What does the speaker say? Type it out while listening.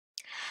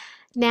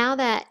Now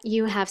that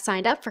you have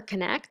signed up for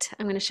Connect,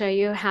 I'm going to show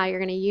you how you're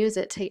going to use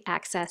it to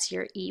access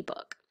your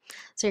ebook.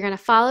 So you're going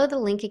to follow the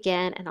link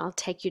again and I'll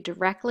take you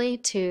directly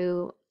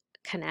to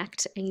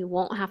Connect and you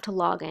won't have to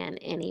log in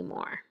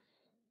anymore.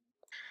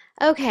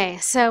 Okay,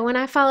 so when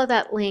I follow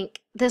that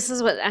link, this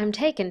is what I'm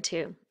taken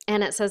to.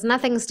 And it says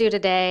nothing's due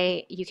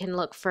today. You can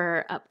look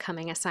for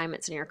upcoming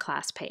assignments in your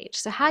class page.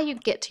 So how you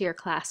get to your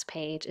class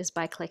page is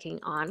by clicking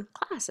on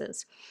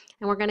classes.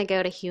 And we're going to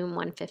go to Hume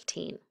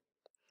 115.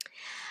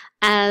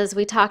 As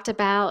we talked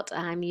about,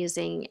 I'm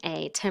using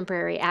a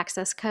temporary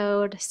access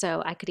code,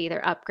 so I could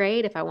either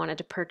upgrade if I wanted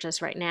to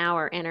purchase right now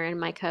or enter in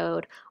my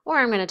code, or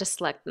I'm going to just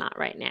select not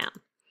right now.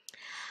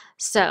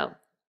 So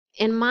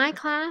in my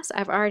class,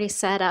 I've already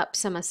set up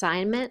some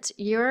assignments.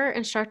 Your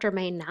instructor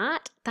may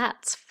not.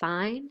 That's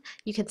fine.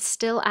 You can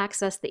still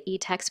access the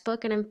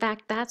e-textbook, and in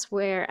fact, that's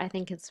where I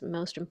think it's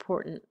most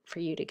important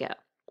for you to go.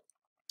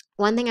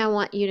 One thing I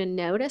want you to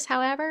notice,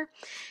 however,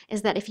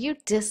 is that if you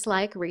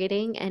dislike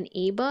reading an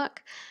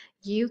ebook,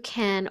 you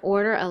can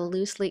order a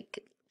loose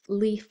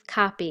leaf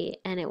copy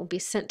and it will be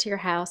sent to your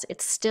house.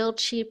 It's still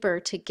cheaper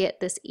to get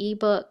this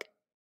ebook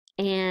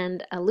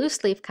and a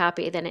loose leaf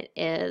copy than it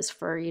is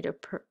for you to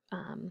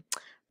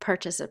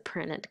purchase a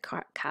printed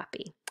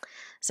copy.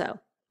 So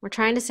we're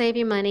trying to save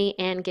you money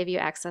and give you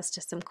access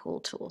to some cool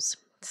tools.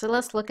 So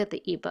let's look at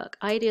the ebook.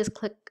 All you do is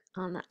click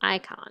on the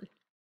icon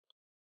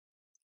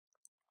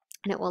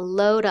and it will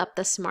load up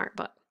the smart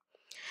book.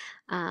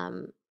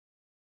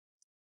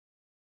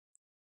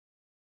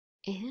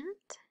 And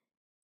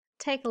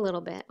take a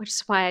little bit, which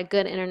is why a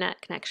good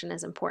internet connection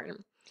is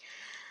important.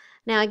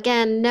 Now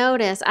again,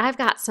 notice I've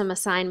got some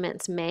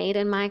assignments made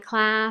in my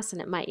class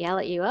and it might yell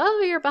at you, oh,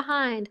 you're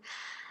behind.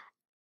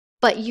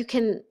 But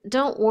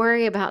don't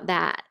worry about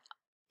that.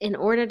 In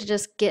order to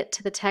just get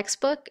to the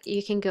textbook,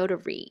 you can go to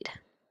read.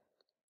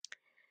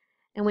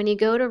 And when you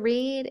go to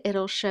read,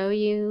 it'll show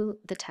you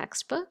the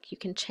textbook. You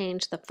can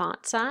change the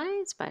font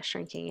size by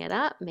shrinking it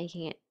up,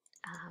 making it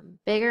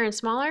bigger and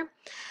smaller.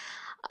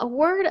 A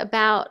word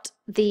about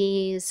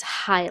these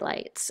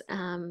highlights.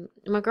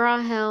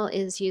 McGraw-Hill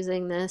is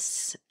using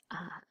this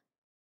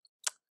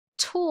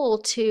tool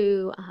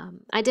to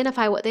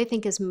identify what they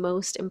think is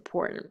most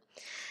important.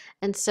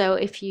 And so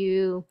if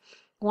you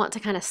want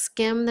to kind of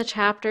skim the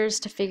chapters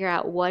to figure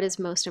out what is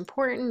most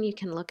important, you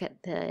can look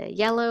at the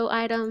yellow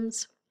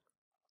items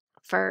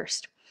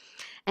first.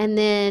 And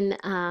then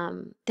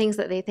things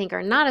that they think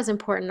are not as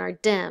important are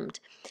dimmed.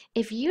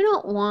 If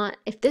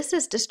this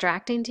is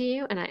distracting to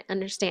you, and I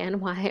understand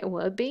why it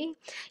would be,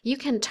 you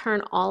can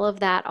turn all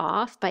of that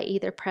off by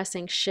either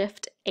pressing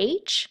Shift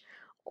H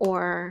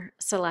or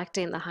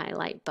selecting the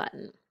highlight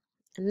button.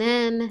 And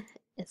then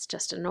it's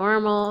just it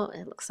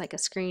looks like a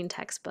screen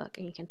textbook,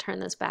 and you can turn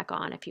this back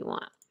on if you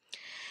want.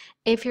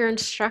 If your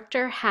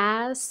instructor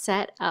has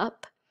set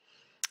up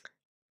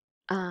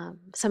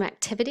some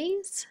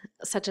activities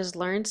such as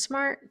Learn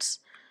Smarts,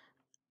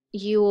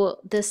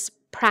 this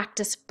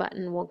practice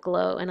button will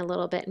glow in a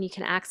little bit and you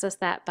can access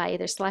that by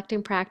either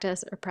selecting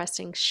practice or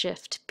pressing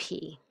Shift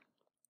P.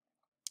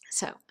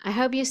 So I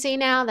hope you see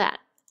now that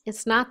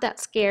it's not that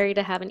scary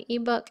to have an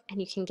ebook and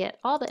you can get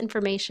all the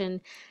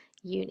information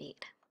you need.